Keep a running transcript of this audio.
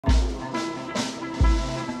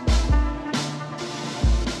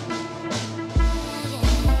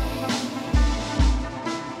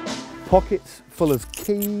Pockets full of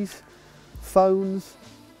keys, phones,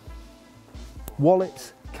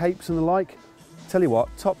 wallets, capes and the like. Tell you what,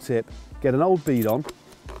 top tip, get an old bidon,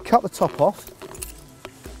 cut the top off.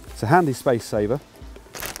 It's a handy space saver.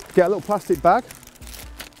 Get a little plastic bag,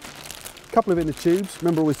 a couple of inner tubes.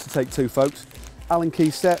 Remember always to take two, folks. Allen key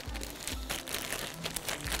set.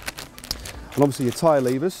 And obviously your tyre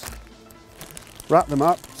levers. Wrap them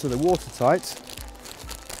up so they're watertight.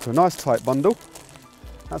 So a nice tight bundle.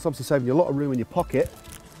 That's obviously saving you a lot of room in your pocket.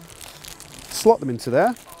 Slot them into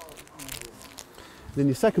there. Then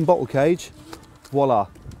your second bottle cage, voila.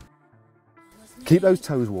 Keep those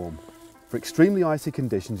toes warm. For extremely icy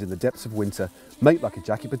conditions in the depths of winter, make like a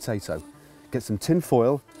jacket potato. Get some tin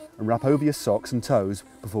foil and wrap over your socks and toes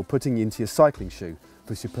before putting into your cycling shoe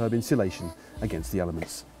for superb insulation against the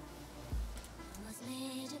elements.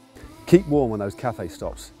 Keep warm on those cafe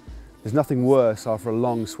stops. There's nothing worse after a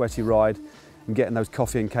long sweaty ride and getting those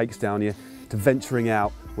coffee and cakes down you to venturing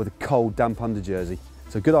out with a cold damp underjersey.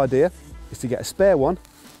 So a good idea is to get a spare one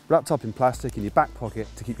wrapped up in plastic in your back pocket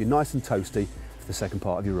to keep you nice and toasty for the second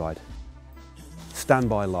part of your ride.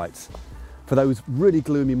 Standby lights. For those really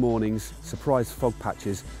gloomy mornings, surprise fog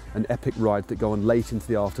patches and epic rides that go on late into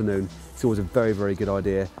the afternoon, it's always a very, very good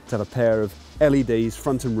idea to have a pair of LEDs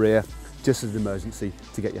front and rear just as an emergency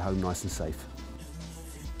to get you home nice and safe.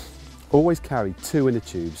 Always carry two inner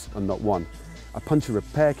tubes and not one. A puncture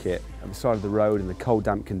repair kit at the side of the road in the cold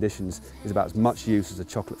damp conditions is about as much use as a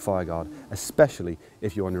chocolate fireguard, especially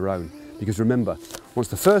if you're on your own. Because remember, once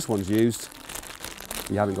the first one's used,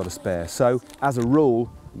 you haven't got a spare. So as a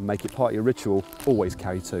rule, make it part of your ritual, always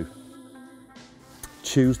carry two.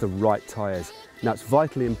 Choose the right tyres. Now it's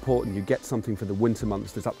vitally important you get something for the winter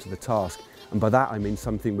months that's up to the task. And by that I mean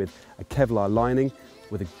something with a Kevlar lining,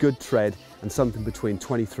 with a good tread and something between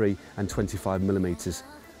 23 and 25 millimetres.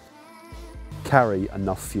 Carry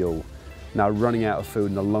enough fuel. Now running out of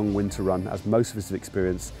food in a long winter run, as most of us have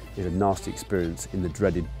experienced, is a nasty experience in the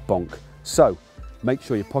dreaded bonk. So make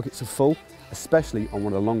sure your pockets are full, especially on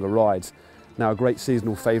one of the longer rides. Now a great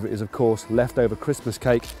seasonal favourite is of course leftover Christmas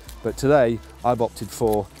cake, but today I've opted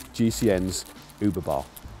for GCN's Uber Bar.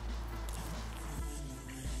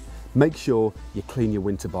 Make sure you clean your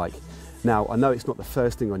winter bike. Now, I know it's not the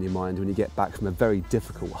first thing on your mind when you get back from a very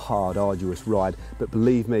difficult, hard, arduous ride, but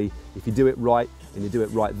believe me, if you do it right and you do it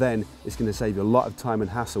right then, it's going to save you a lot of time and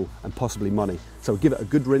hassle and possibly money. So give it a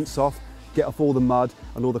good rinse off, get off all the mud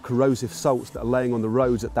and all the corrosive salts that are laying on the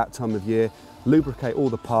roads at that time of year, lubricate all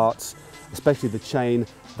the parts, especially the chain,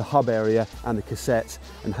 the hub area and the cassette,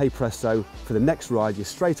 and hey presto, for the next ride you're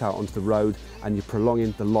straight out onto the road and you're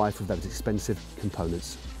prolonging the life of those expensive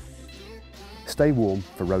components. Stay warm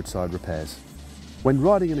for roadside repairs. When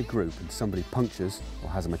riding in a group and somebody punctures or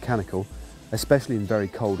has a mechanical, especially in very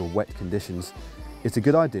cold or wet conditions, it's a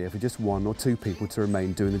good idea for just one or two people to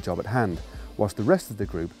remain doing the job at hand, whilst the rest of the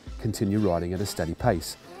group continue riding at a steady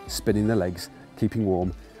pace, spinning their legs, keeping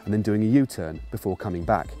warm, and then doing a U-turn before coming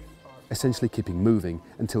back, essentially keeping moving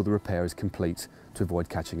until the repair is complete to avoid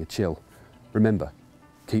catching a chill. Remember,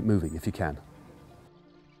 keep moving if you can.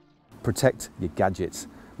 Protect your gadgets.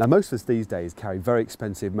 Now most of us these days carry very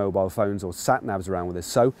expensive mobile phones or sat-navs around with us,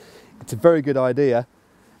 so it's a very good idea,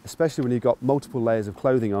 especially when you've got multiple layers of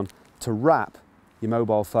clothing on, to wrap your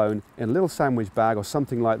mobile phone in a little sandwich bag or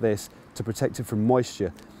something like this to protect it from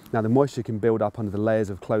moisture. Now the moisture can build up under the layers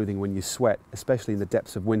of clothing when you sweat, especially in the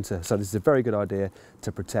depths of winter, so this is a very good idea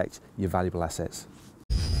to protect your valuable assets.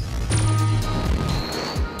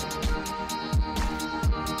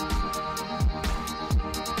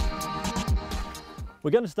 We're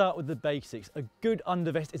going to start with the basics. A good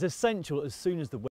undervest is essential as soon as the